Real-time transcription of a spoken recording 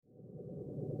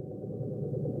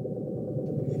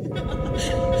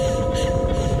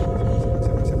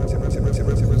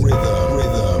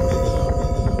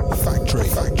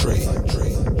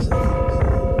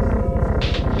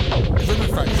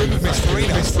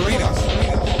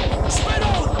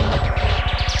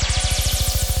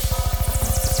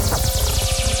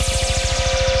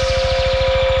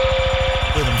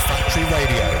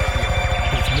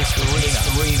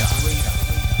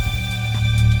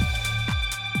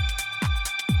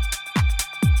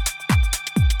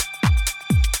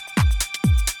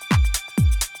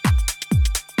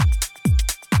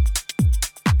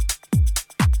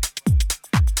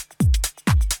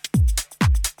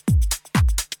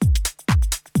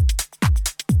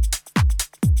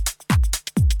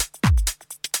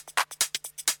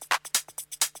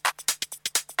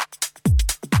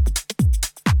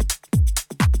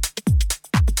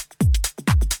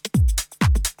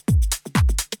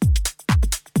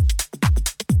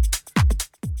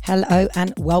Hello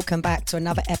and welcome back to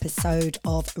another episode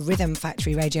of Rhythm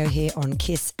Factory Radio here on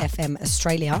Kiss FM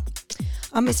Australia.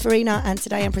 I'm Miss Farina and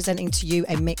today I'm presenting to you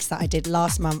a mix that I did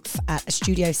last month at a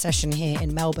studio session here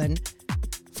in Melbourne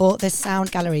for the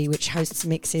Sound Gallery, which hosts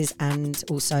mixes and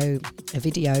also a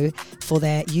video for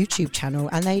their YouTube channel.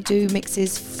 And they do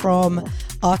mixes from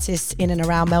artists in and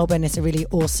around Melbourne. It's a really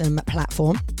awesome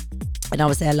platform. And I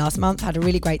was there last month, had a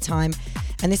really great time.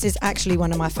 And this is actually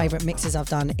one of my favourite mixes I've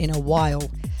done in a while.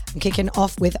 I'm kicking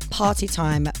off with Party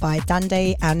Time by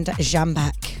Dande and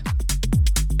Jambak.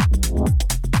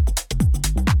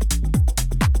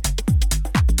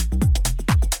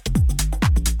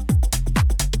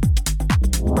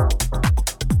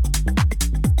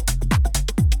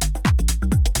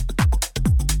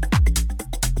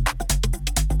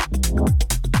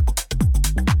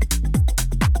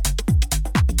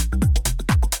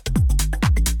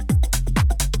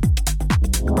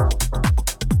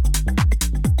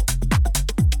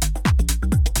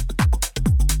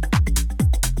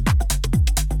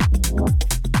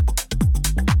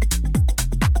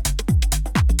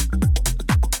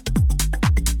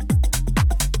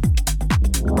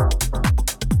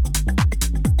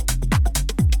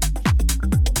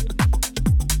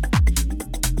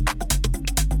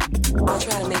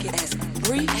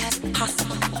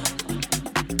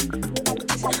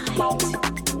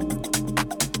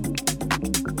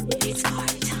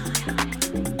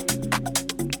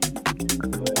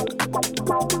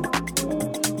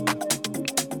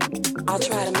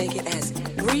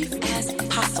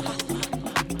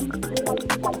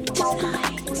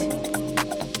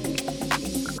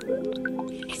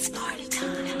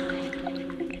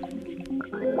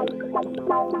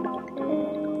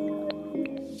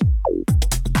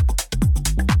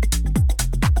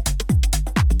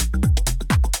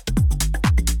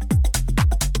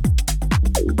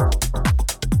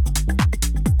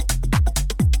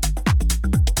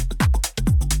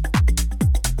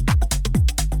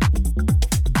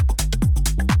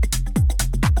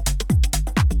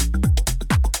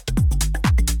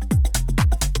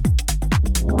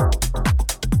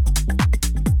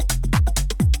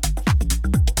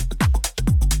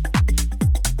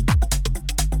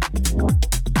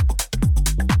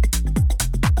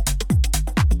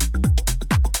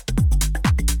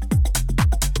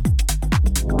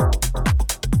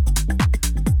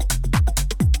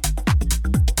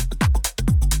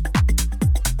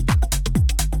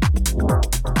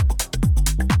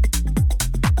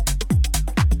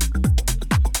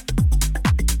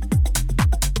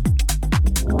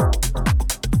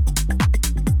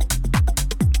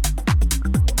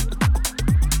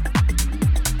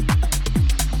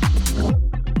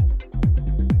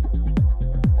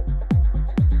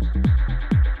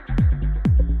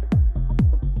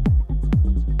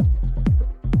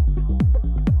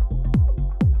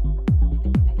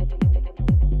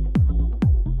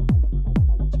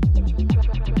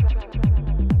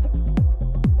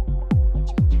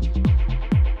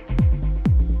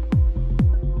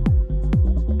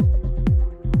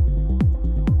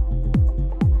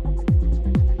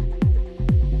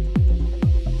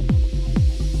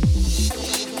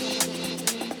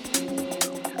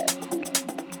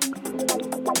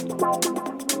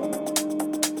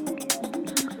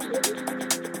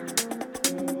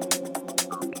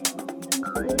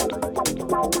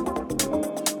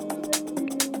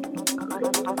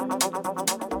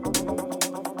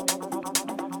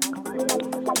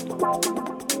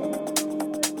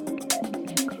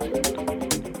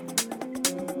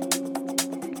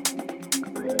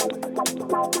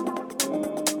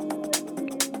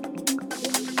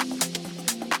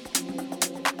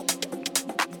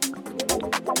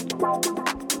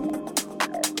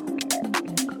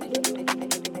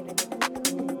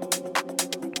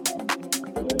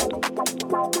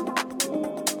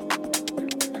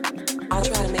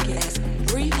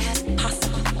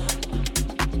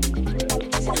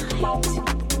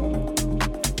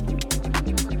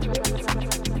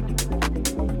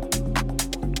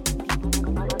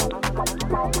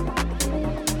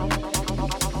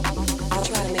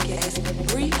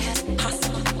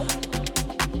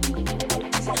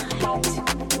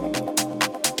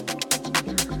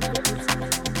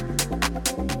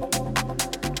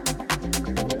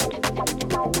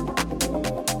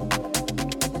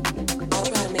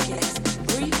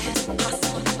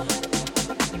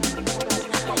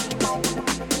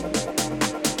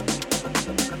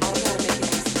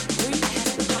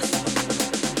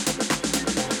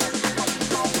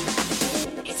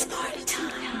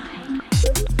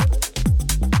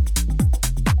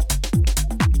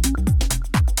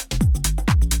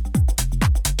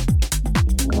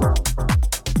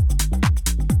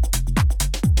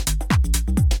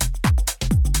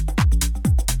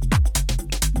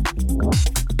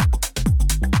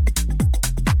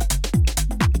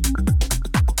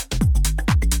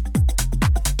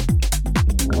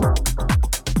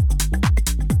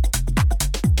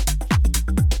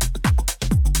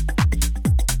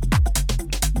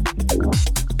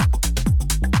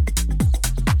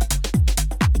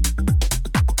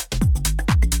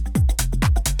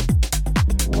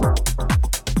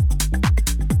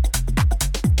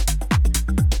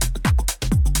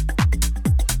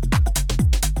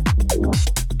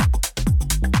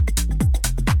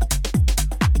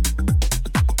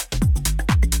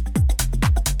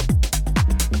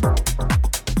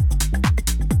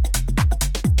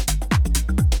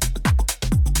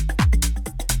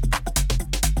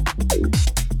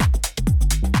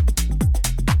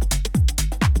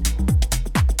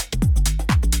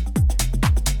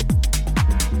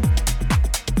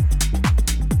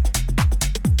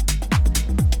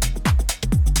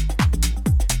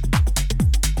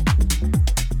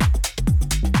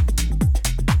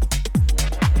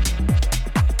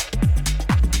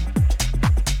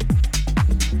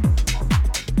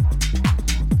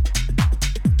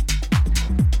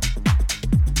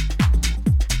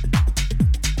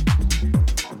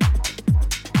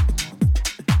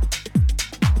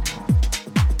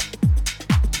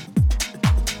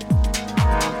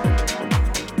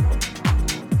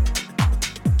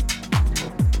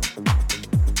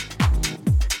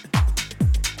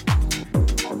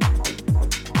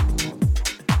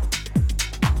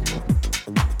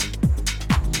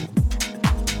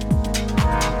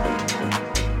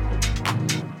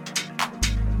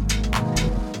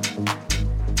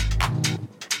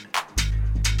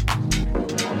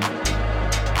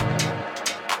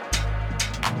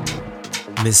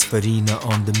 Miss Farina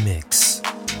on the mix.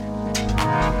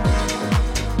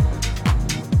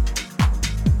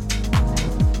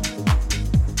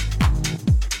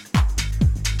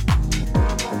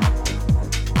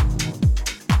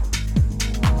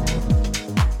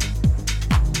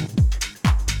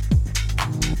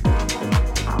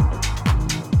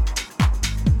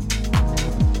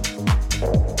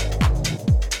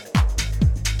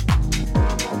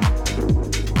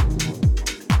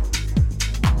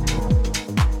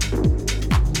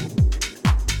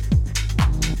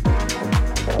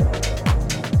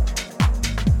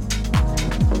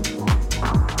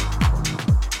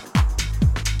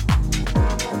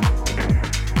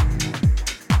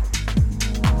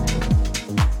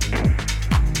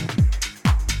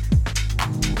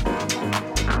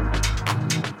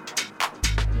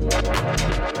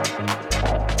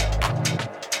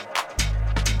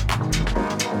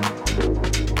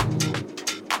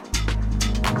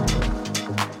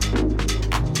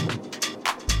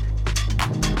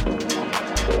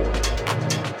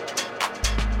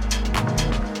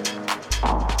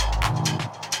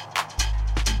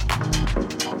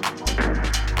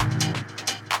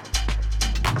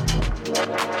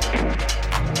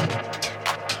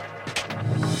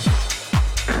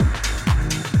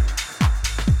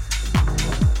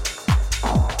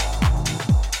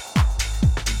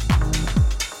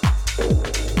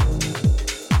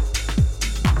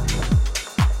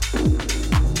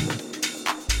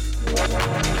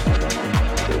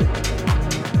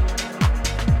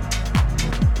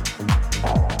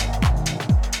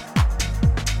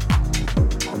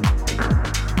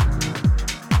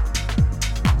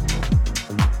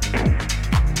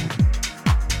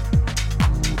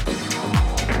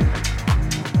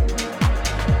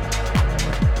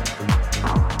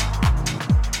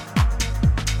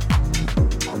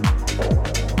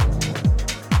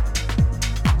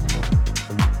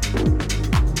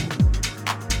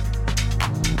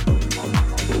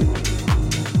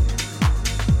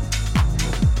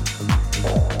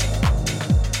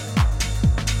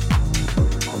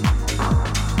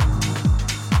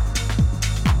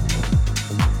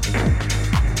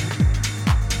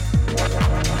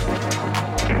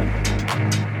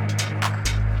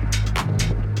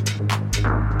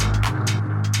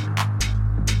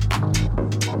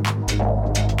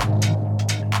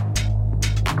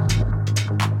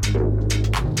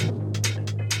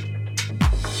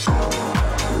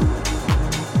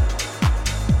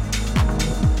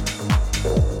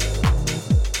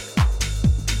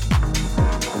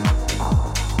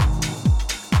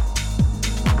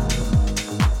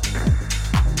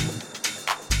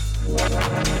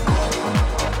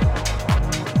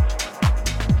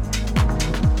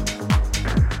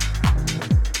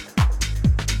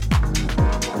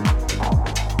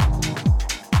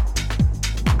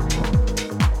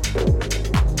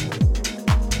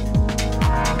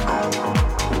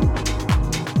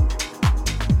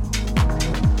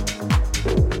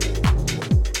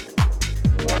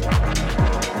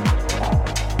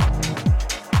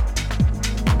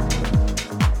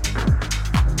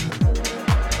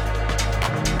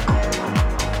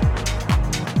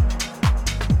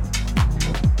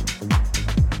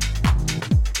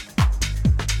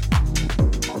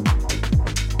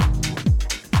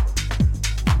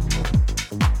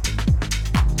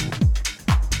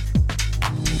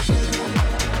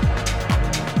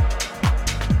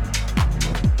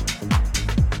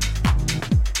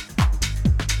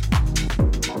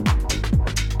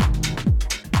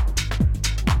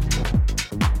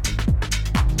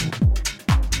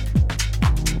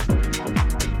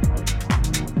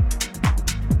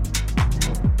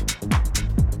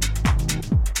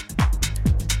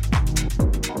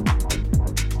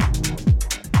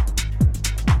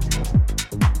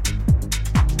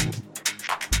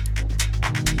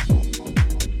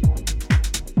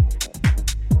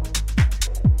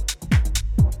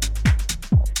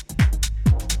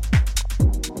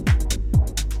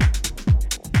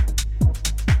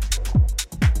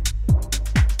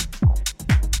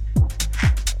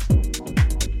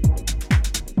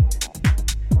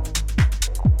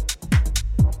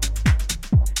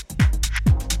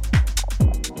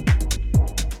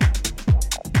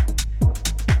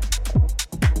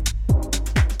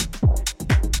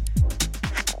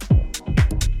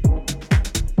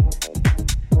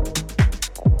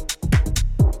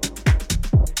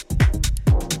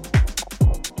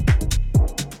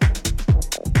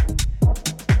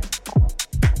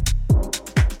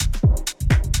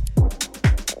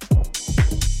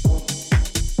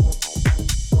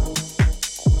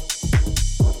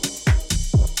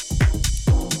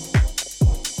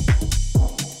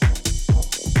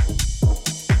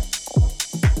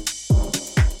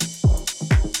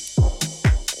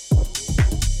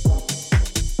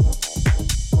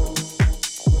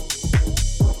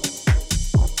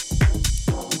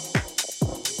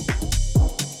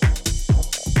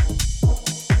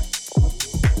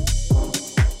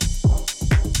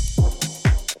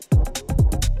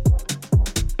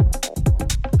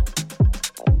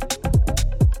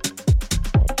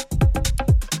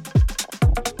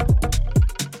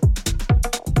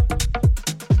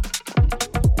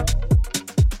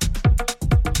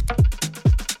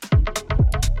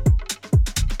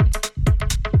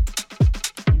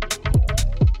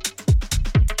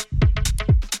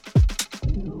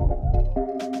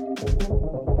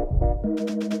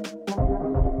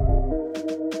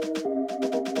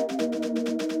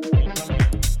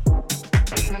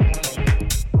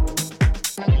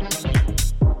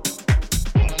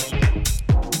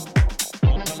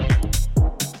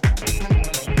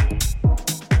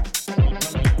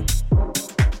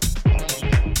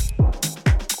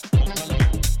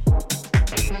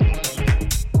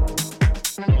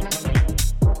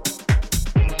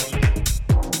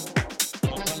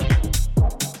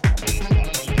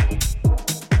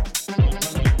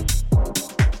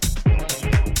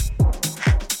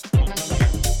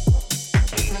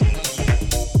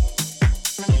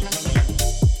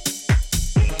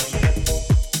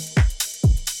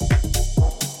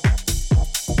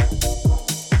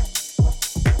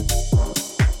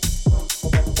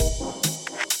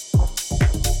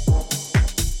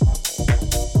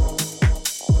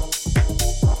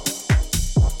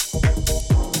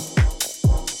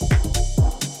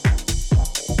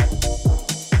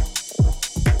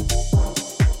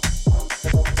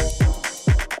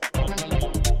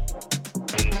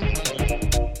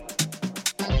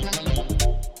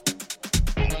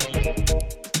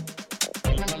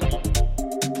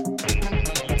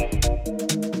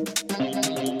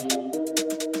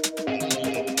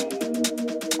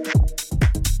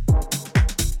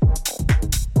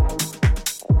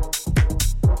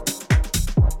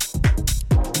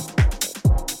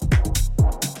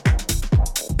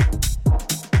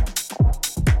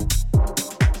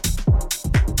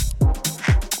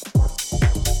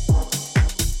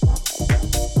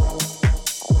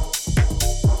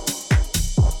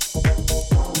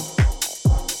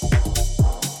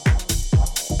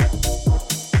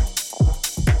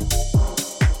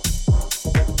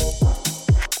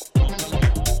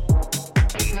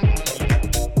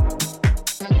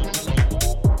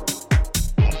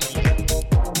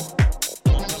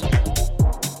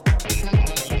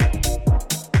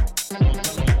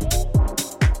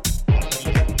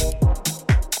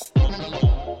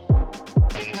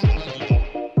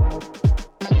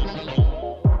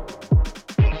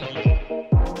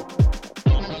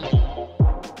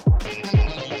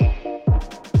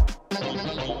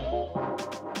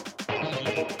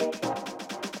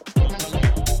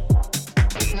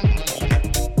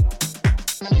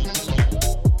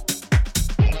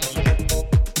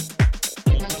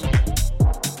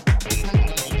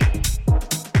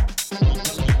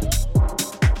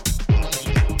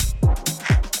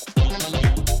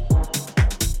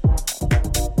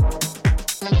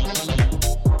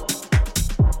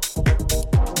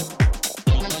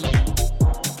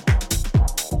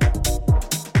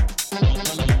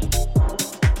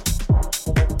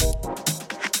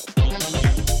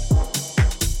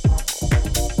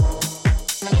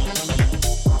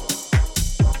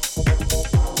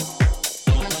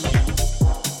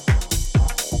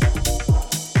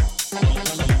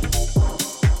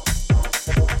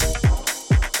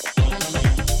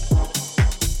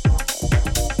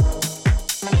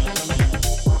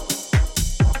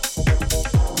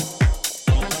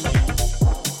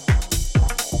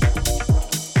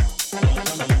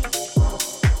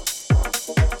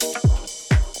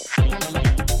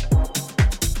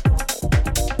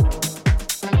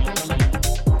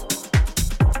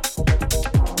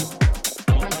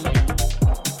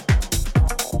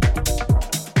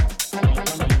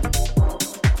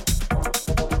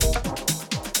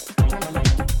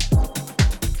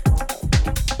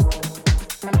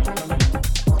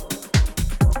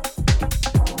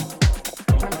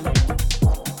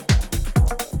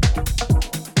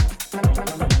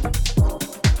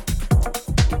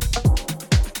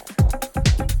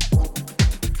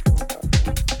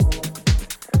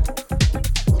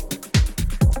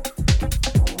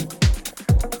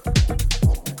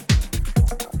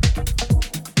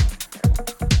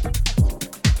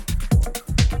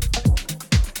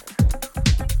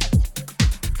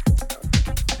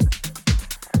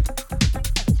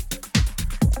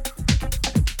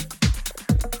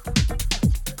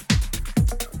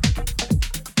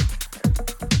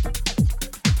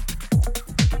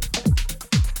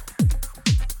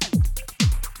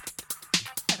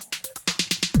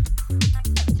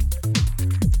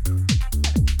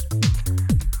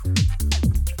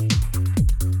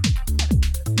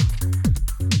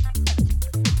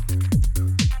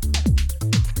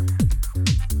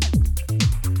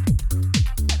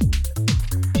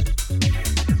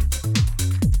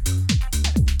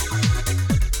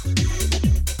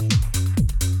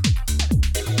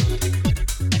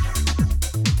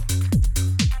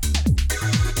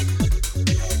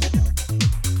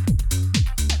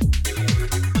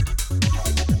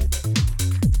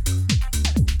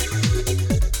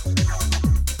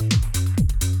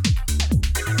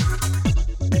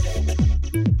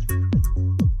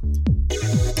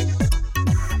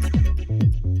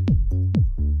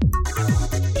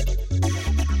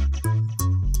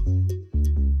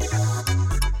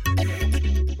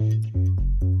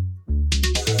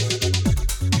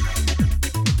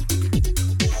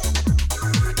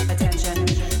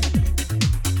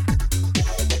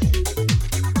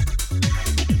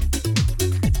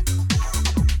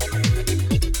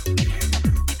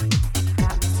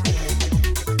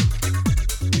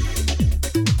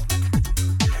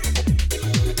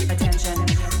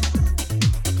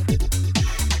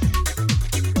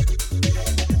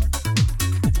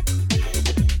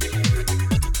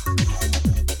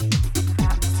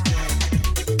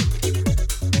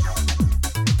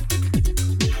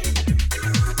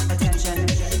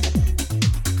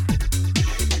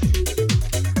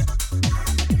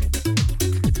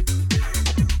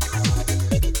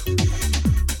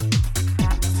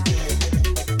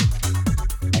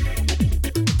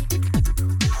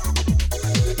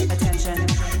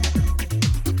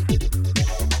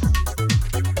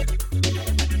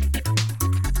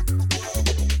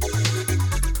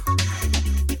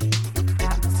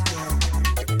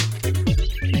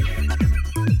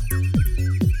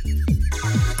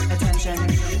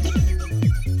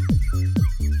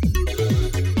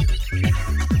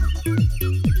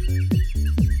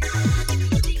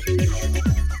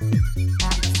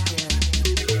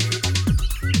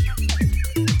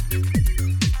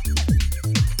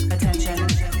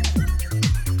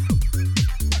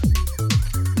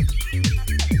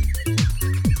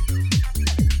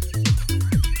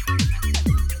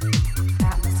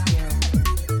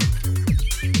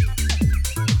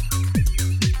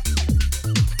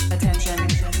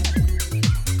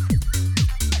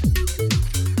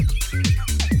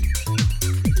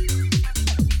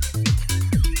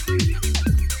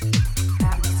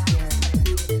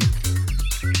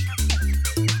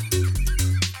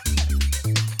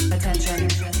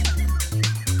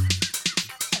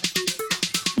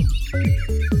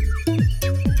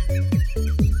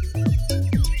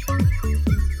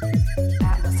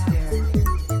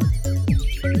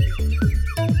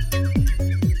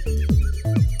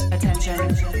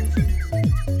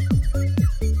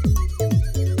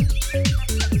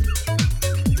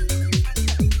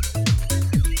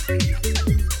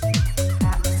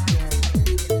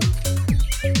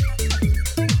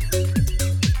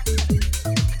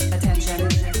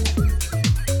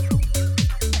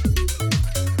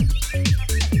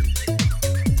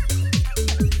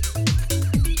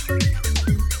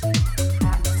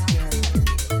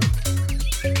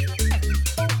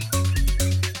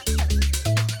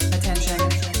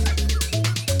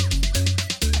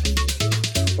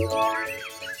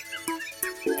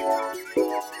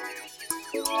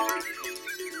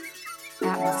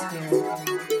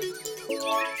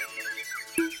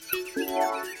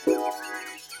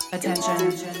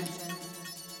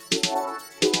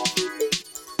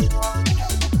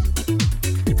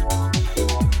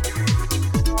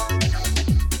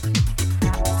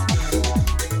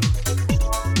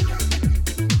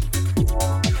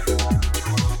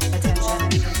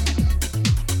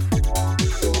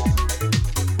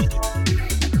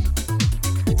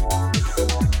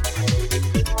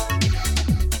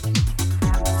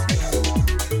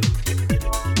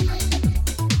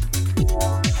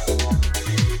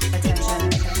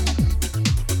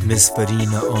 Miss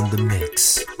Farina on the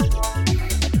mix.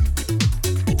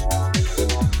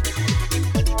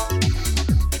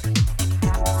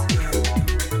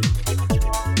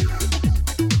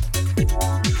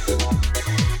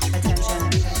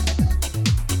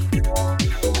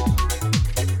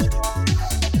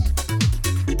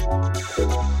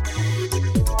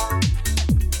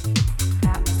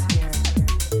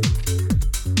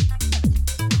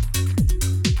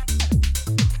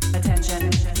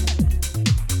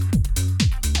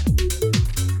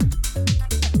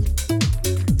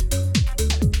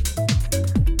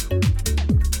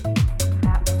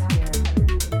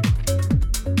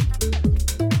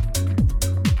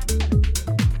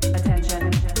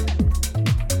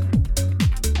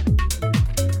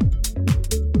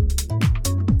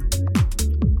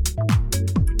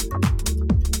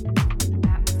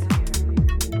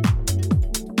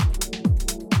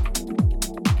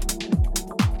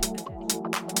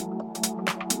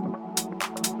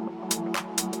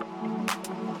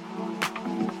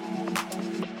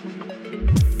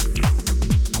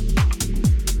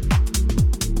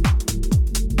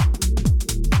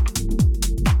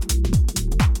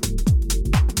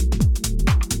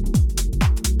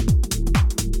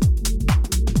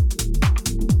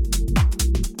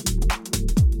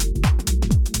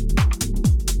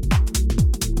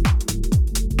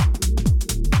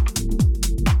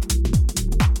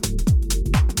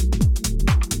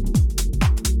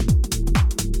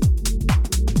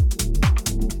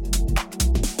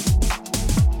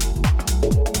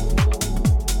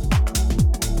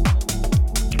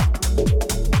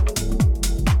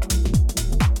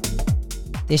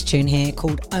 This tune here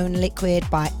called Own Liquid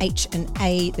by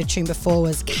H&A. The tune before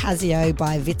was Casio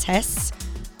by Vitesse.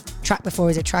 Track before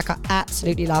is a track I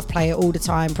absolutely love, play it all the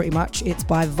time pretty much. It's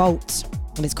by Volt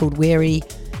and it's called Weary.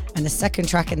 And the second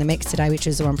track in the mix today, which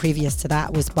was the one previous to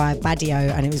that, was by Badio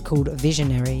and it was called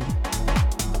Visionary.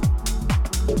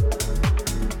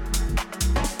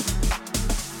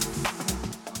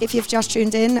 If you've just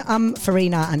tuned in, I'm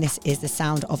Farina and this is the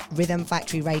sound of Rhythm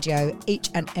Factory Radio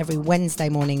each and every Wednesday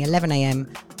morning, 11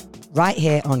 a.m, right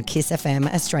here on Kiss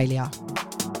FM Australia.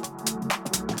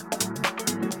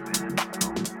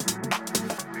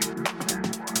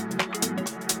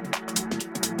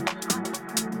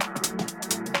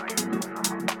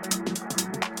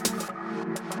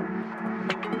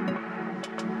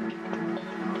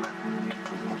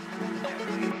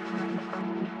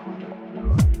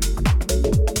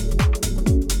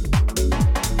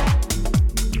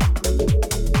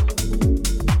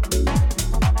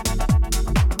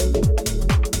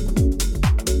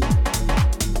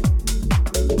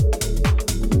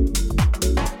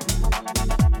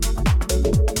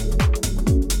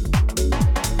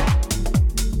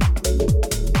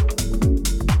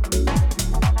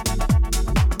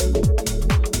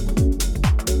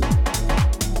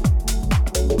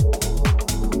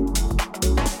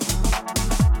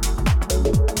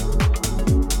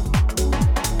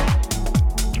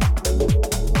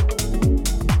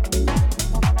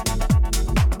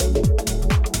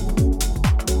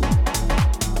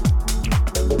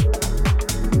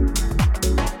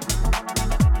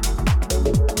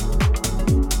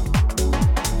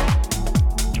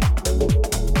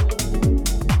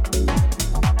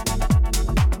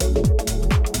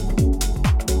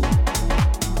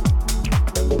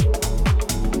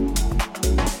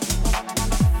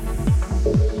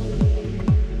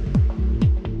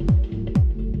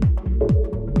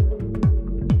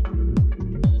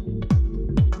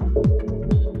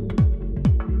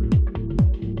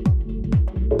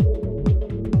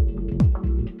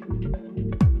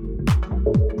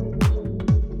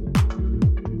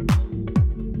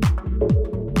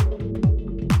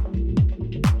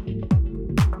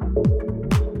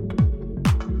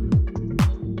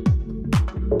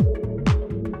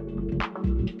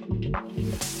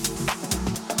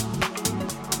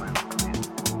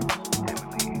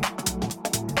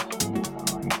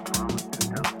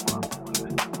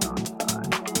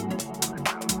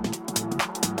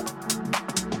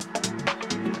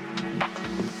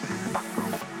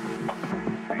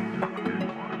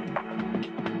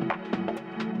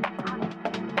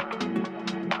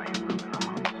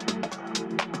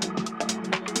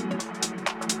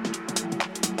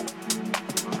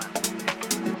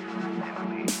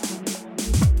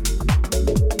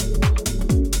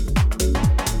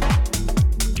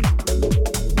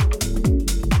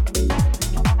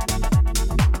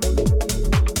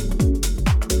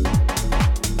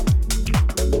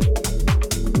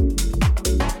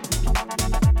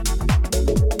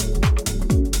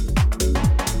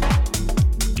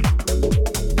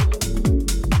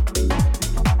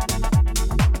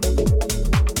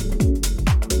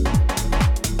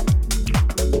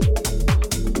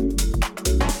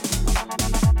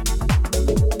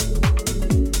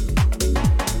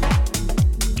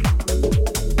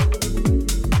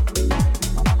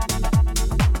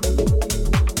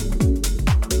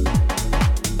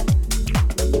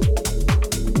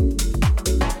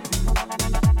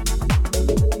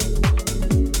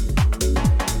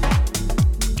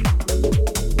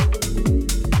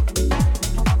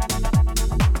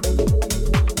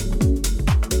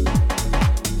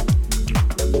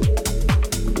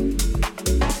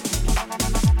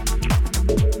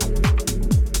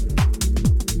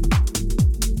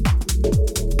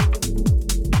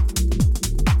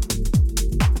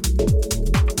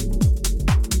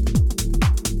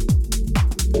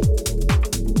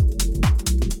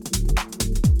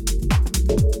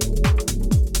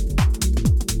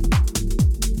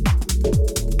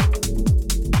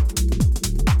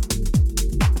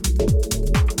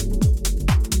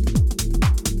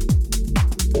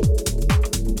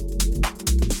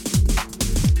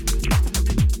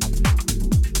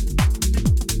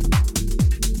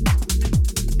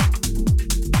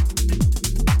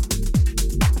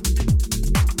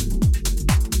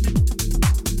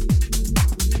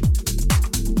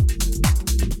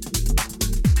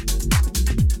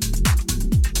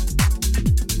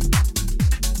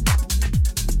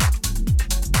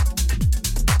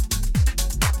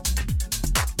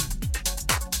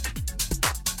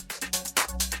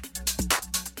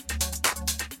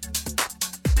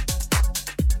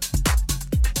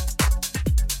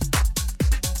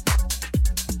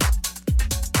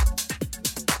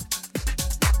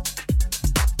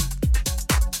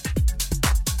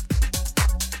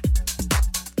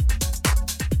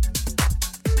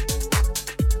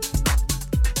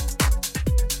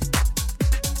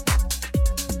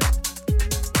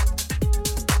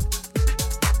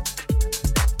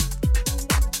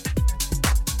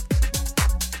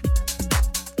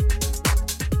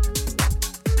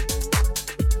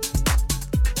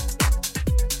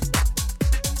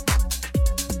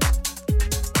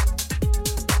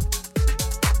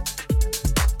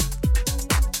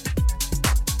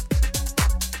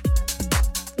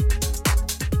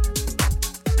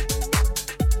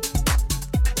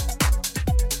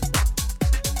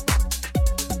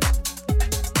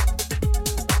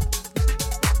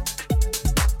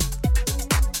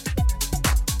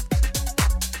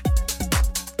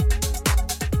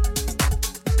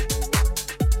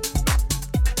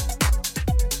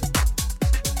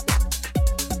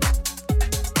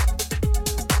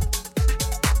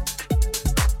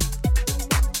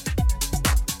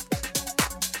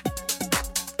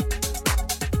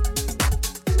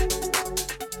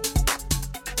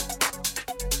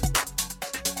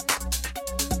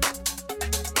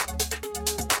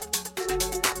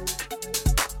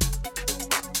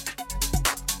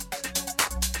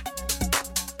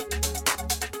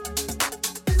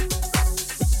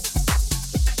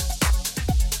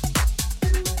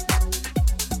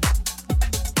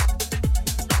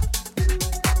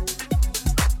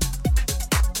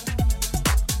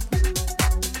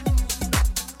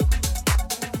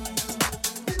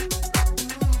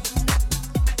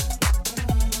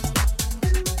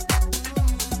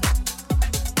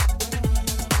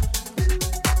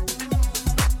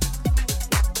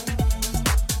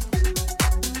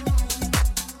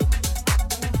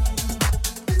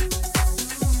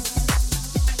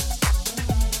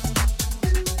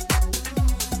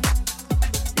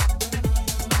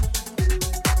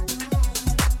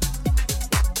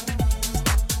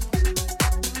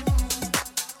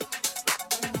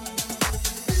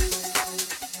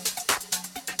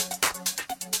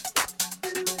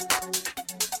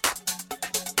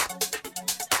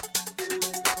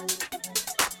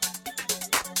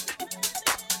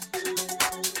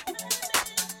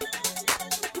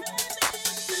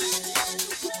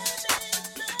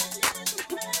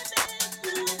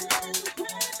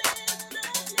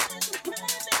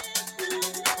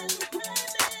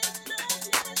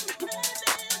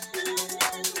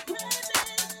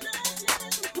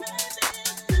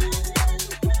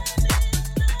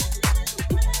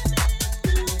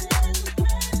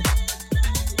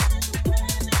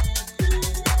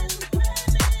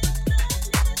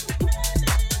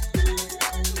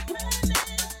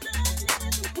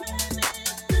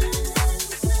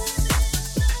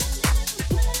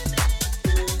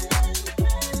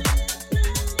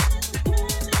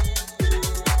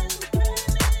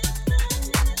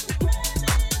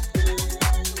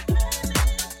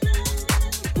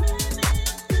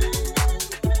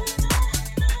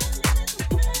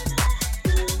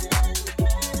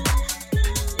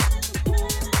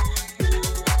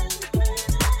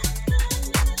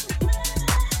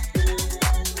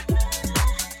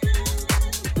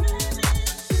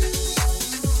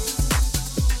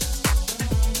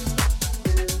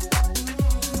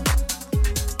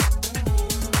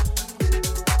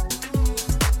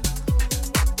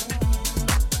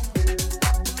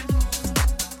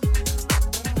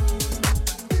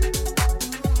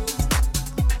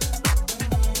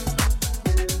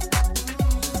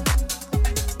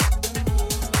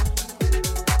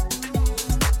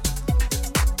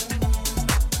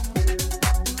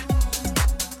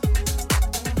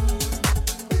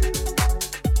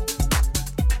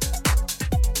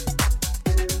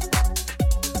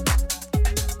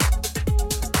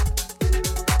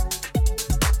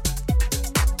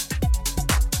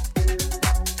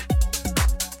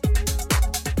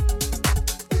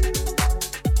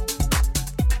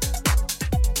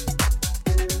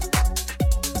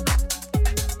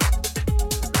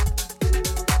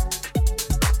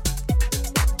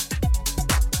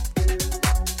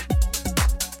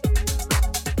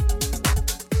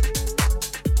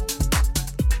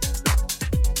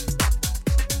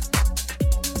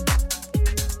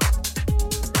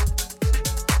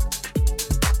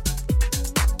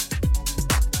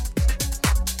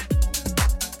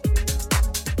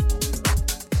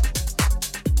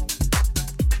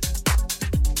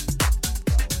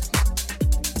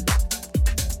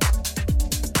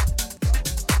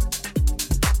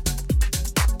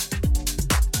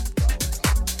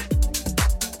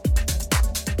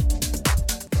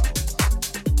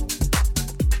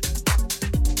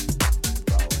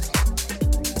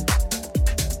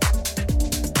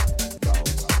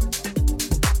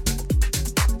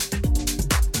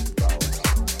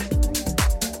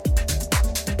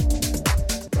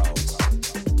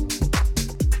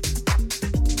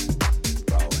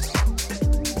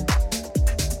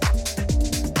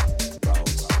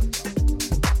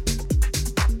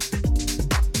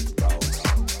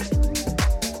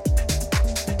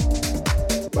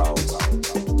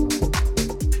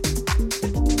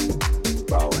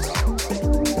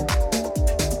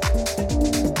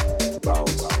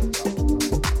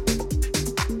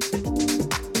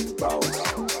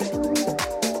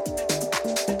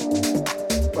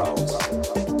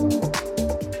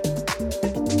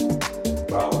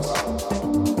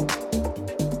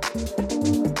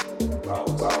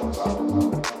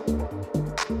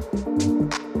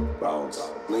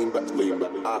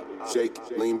 shake,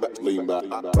 lean back,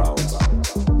 bounce.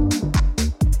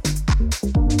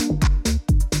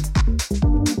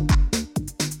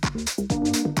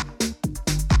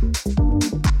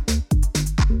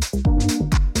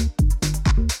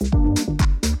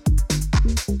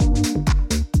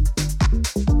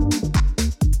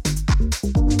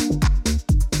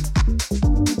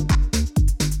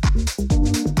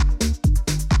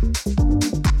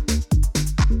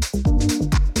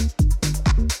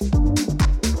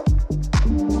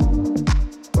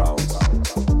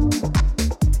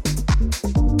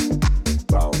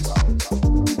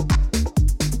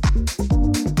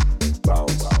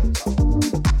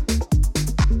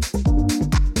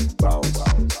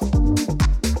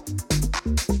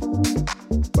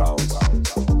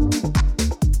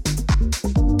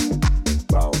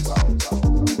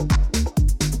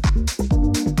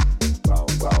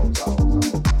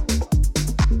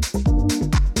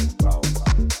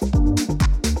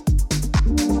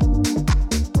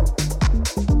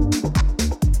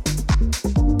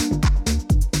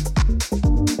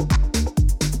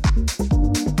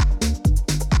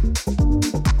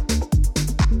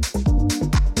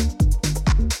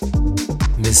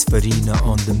 Miss Farina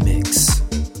on the mix.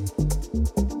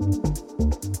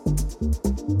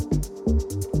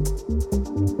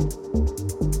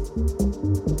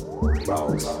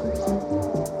 Bounce.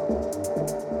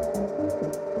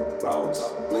 Bounce.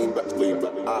 Lean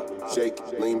back, shake,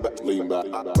 lean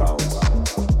back, bounce.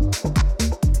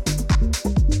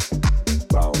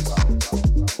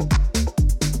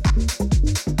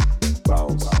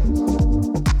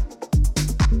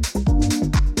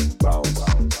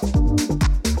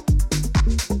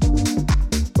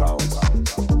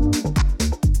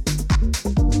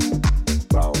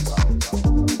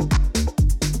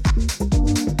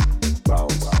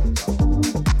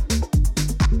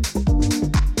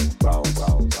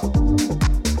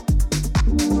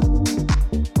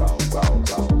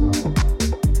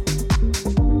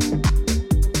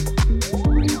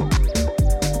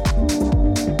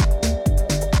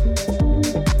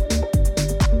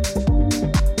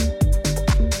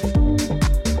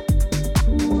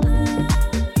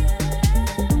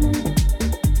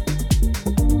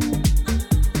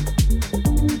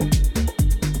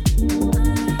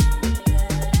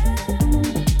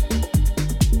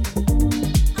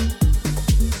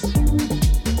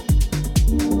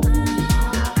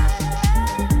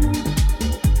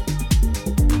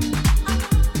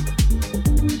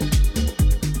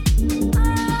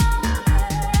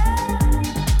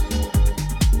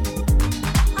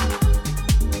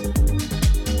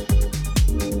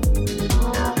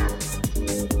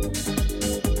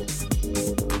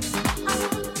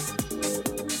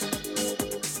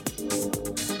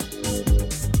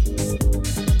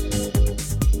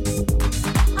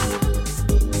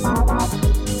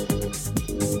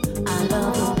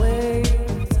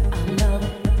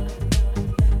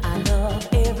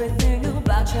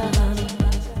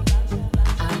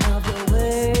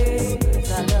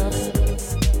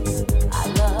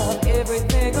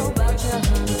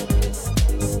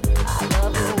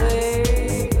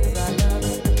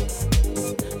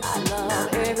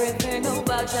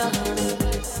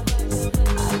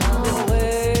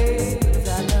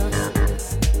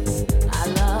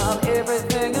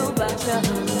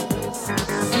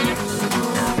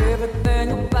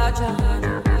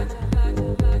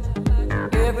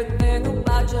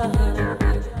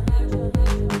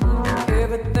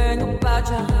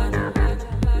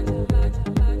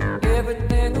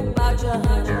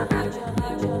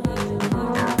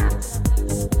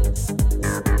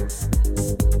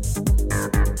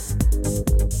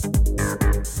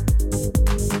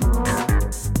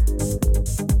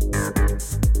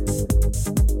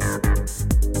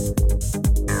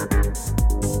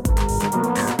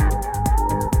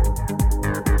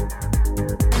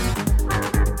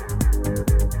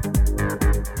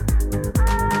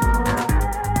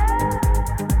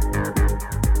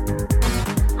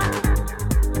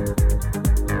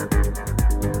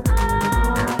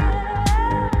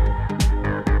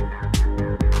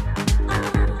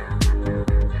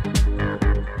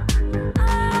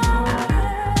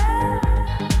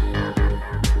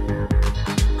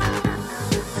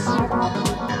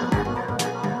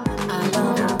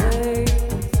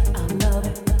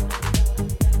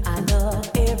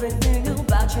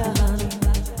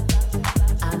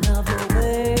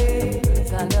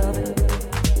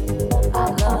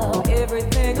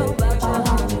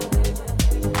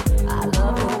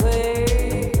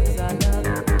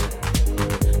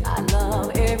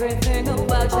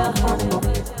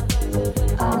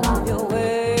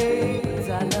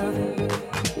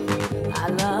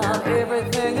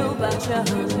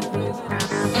 Everything about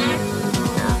you.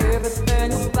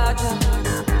 Everything about you.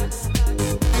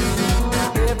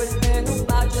 Everything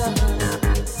about you.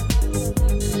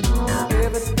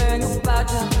 Everything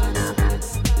about you.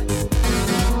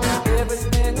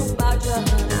 Everything about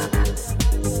you.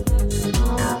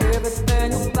 Everything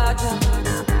about you.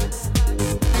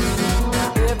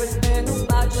 Everything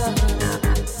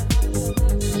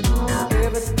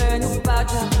about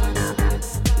you.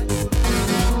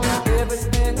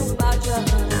 Everything about you.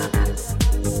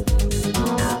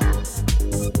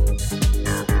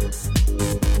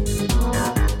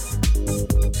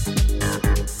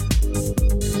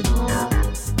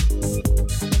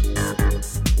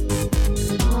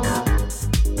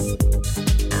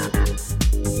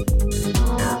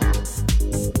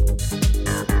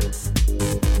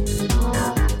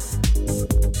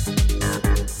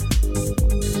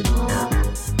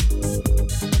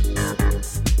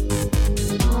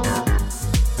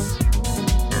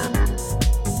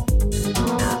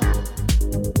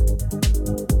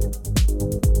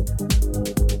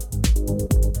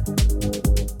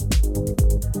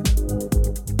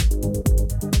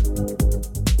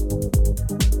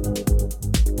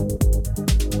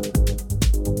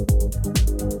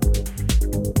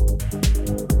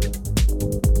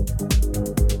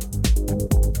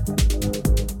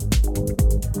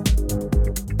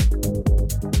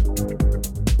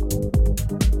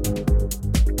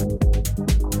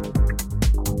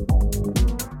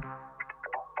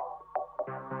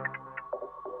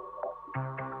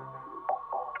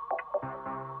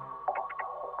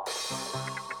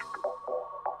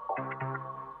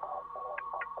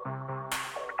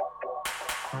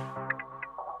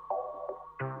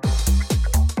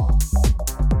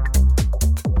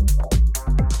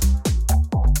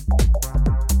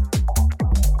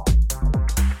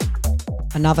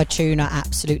 Another tune I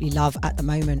absolutely love at the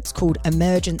moment. It's called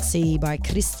Emergency by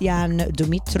Cristian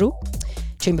Dumitru.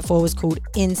 Tune before was called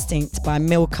Instinct by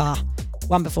Milka.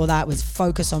 One before that was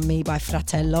Focus on Me by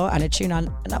Fratello, and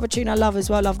another tune I love as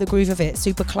well, love the groove of it,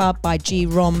 Super Club by G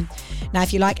Rom. Now,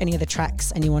 if you like any of the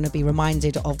tracks and you want to be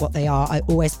reminded of what they are, I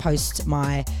always post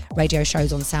my radio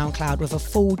shows on SoundCloud with a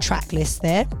full track list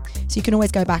there. So you can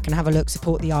always go back and have a look,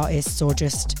 support the artists, or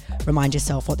just remind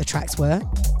yourself what the tracks were.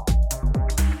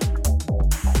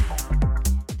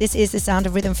 This is the sound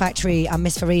of Rhythm Factory. I'm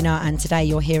Miss Farina, and today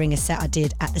you're hearing a set I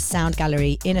did at the Sound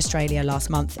Gallery in Australia last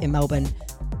month in Melbourne.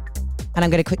 And I'm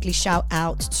going to quickly shout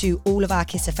out to all of our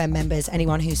Kiss FM members,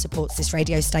 anyone who supports this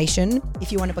radio station.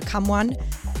 If you want to become one,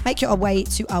 make your way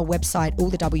to our website, all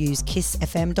the W's,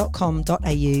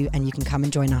 kissfm.com.au, and you can come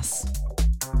and join us.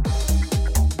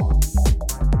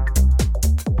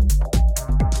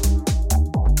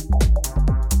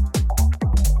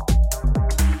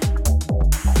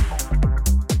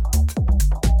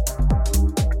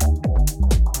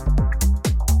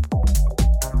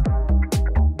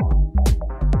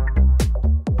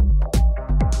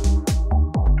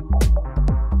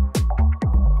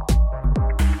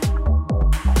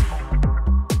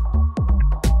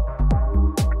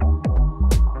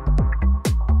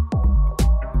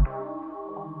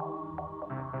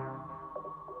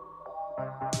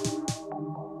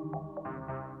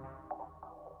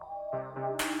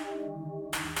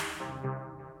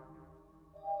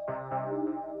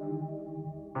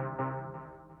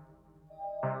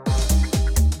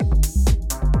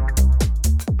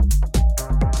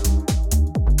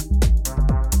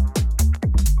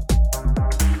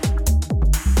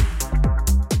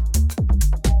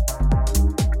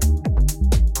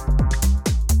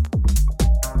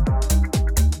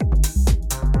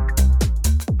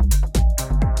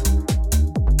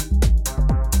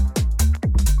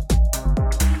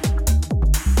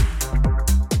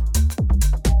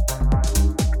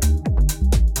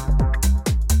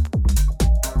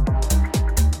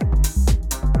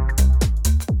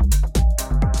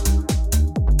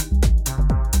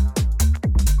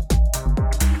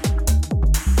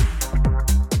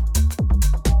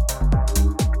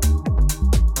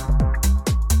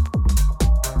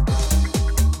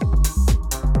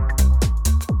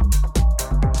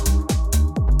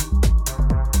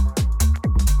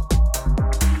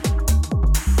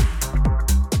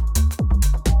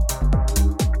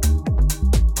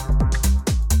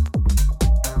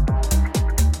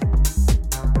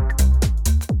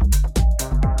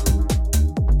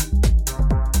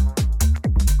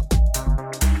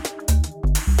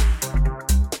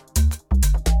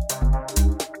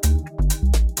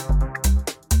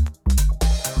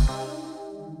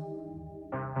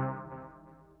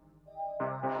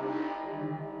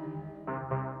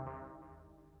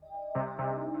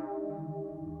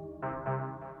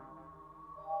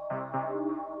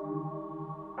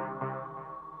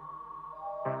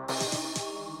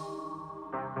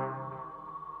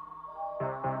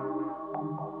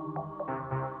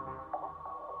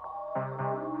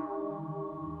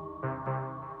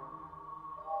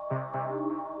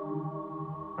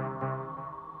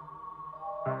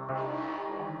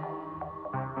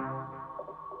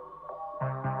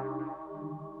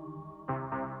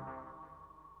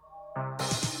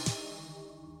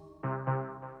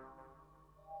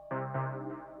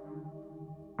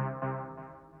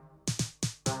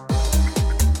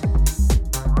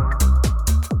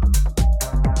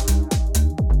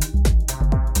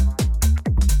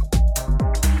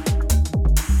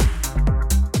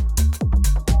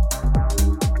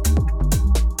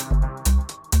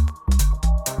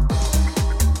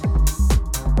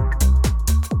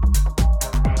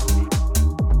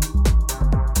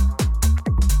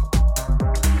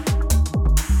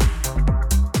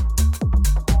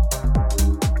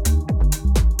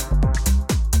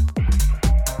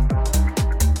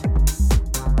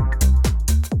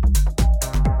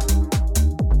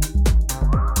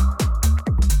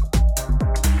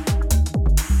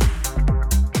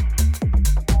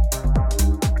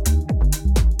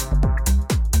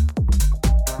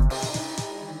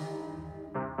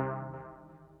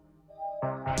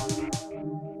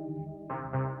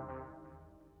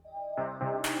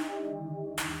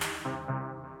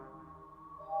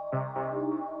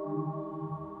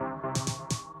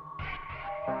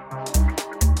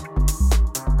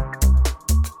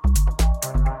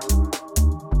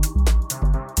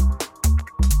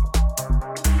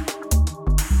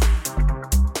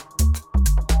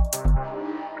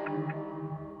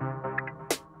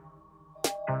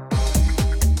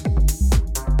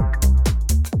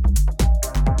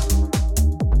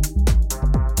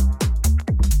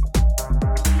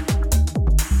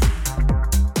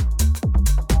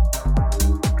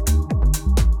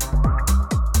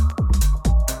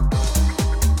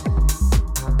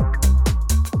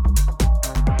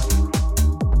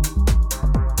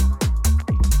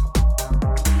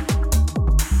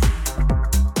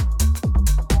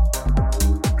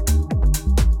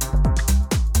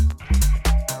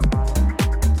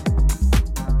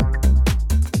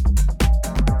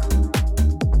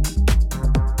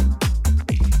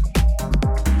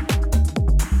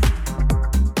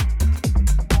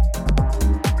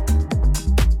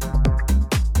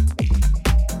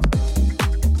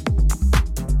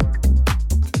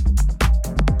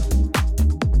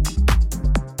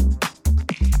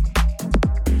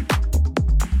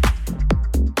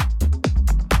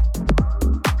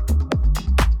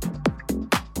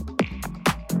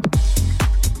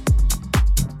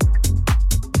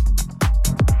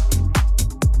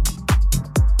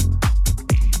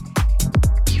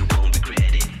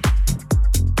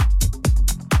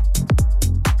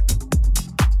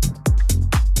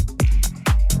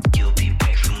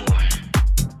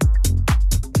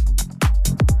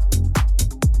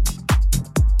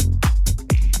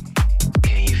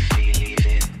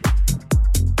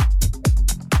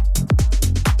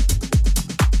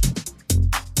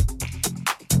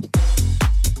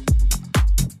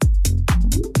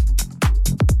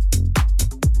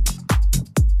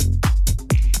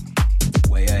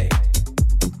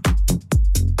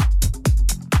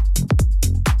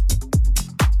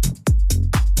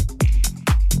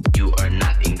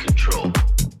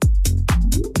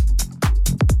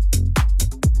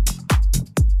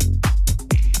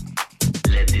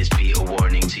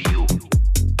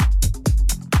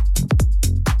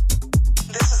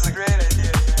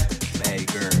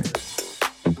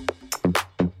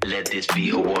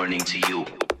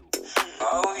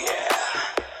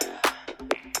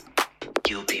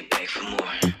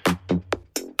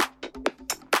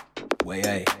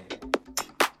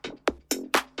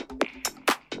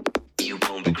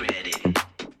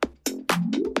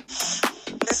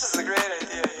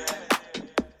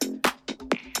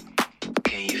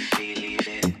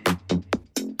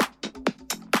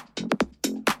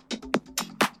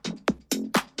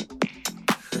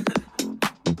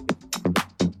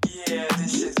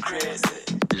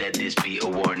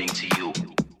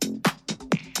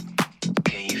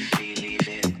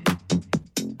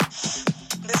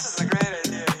 This is a great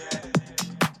idea.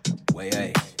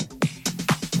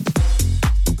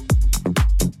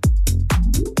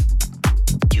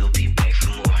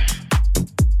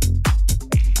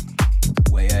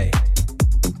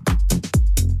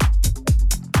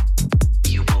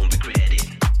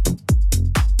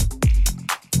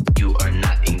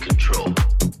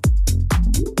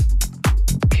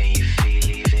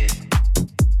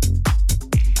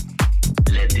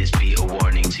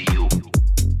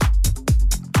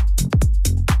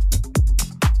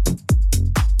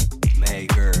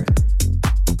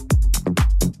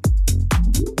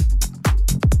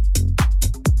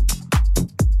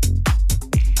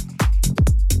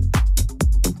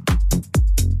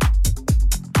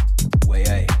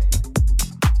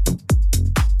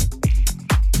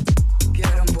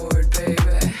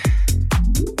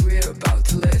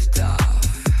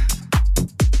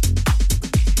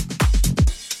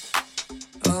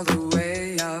 all the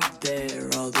way up there,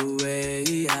 all the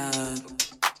way up.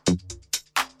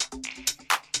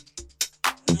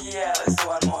 Yeah, let's do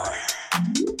one more.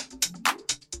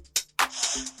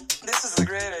 This is a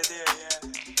great idea, yeah.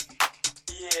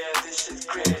 Yeah, this shit's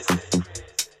crazy.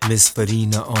 Miss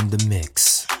Farina on the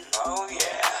mix. Oh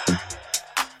yeah.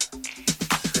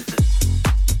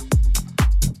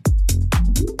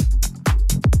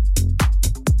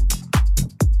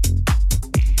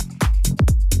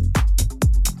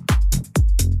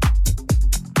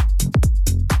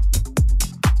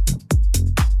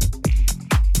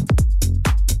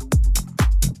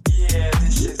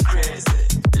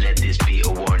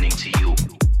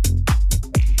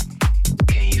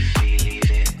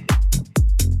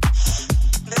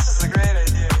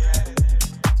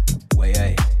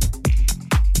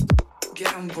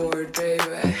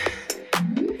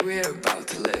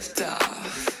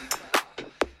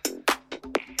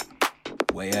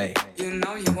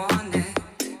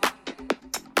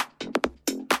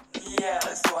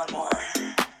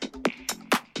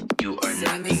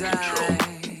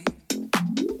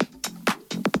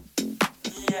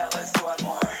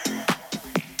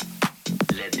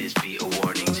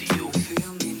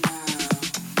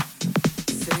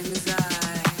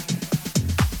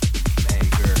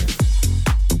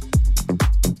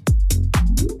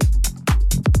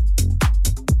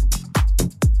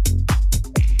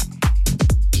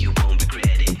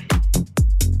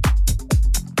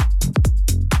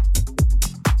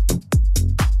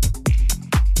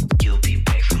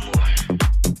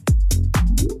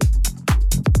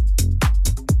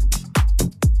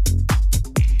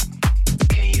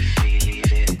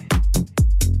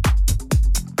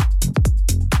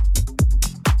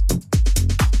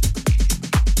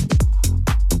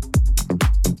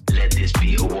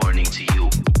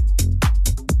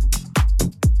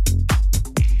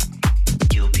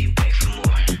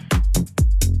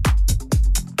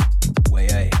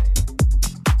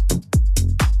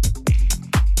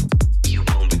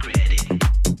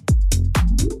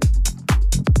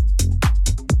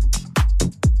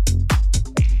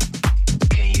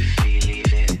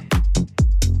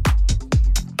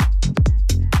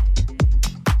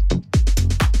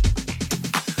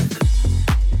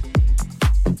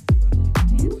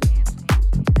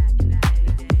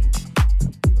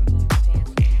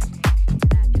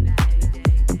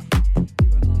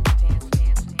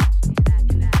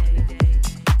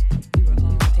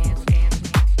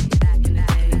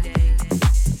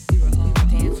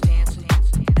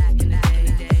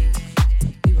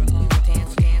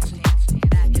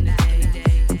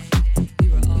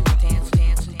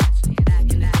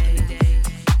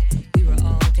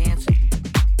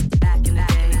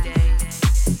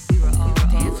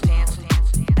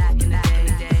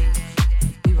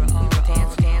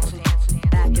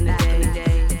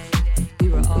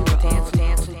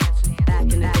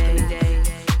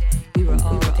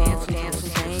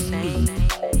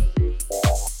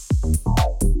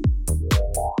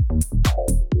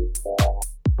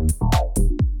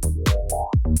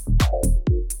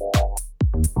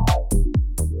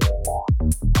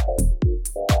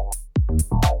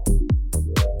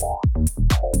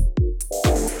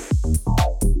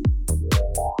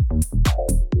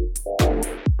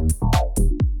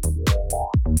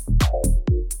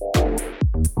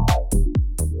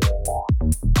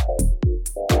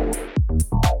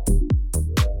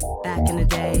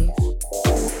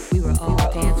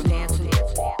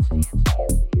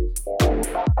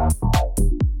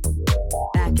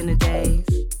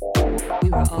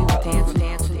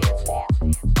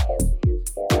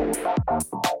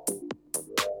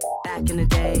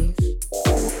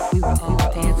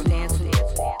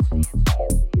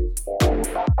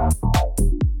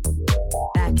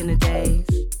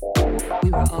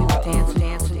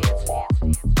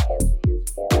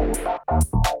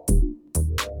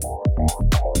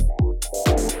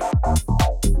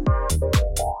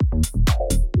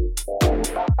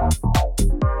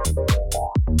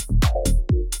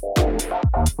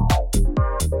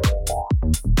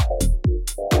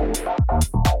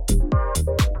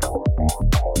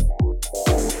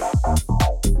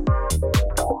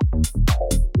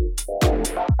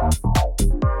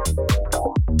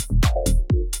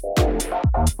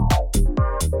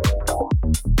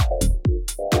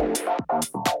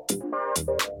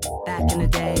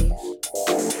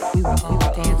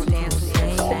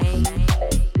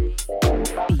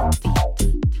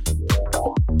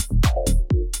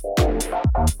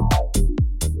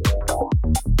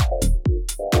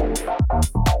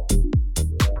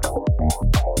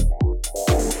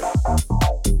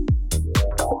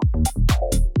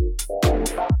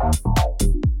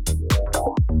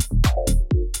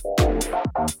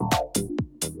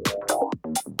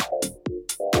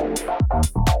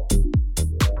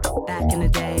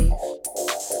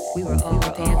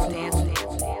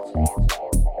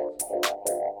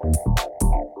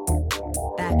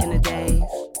 Back in the days,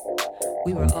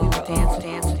 we were all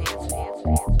dancing.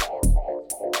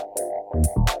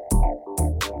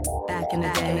 Back in the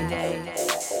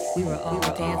days, we were all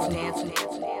dancing.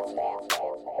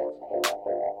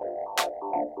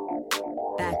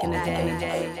 Back in the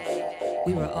days,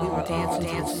 we were all dancing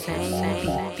to the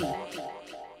same beat.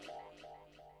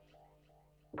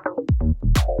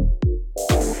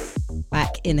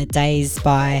 Back in the Days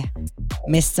by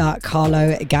Mr.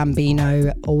 Carlo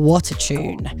Gambino. What a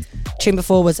tune. Tune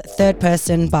before was Third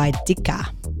Person by Dika.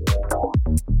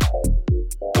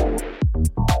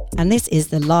 And this is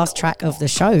the last track of the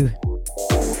show.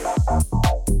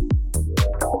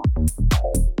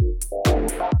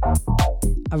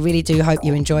 I really do hope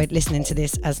you enjoyed listening to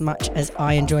this as much as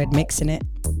I enjoyed mixing it.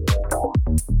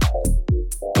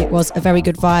 It was a very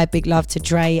good vibe. Big love to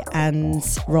Dre and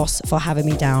Ross for having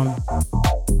me down.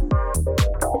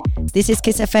 This is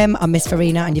Kiss FM. I'm Miss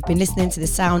Farina and you've been listening to the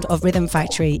sound of Rhythm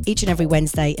Factory each and every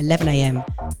Wednesday, 11 a.m.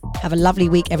 Have a lovely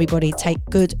week, everybody. Take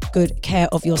good care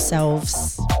of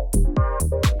yourselves.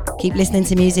 Keep listening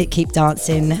to music, keep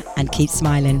dancing, and keep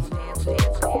smiling.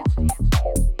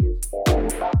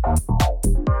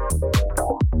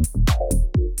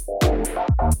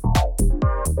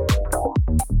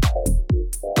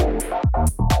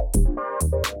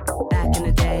 Back in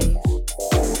the days,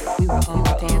 we were all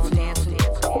dancing.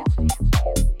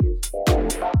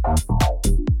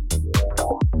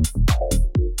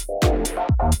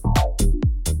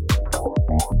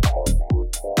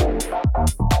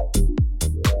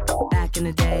 Back in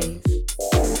the days,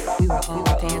 we were all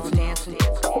dancing.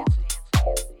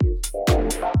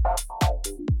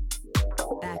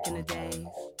 Back in the days,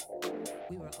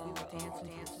 we were all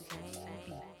dancing.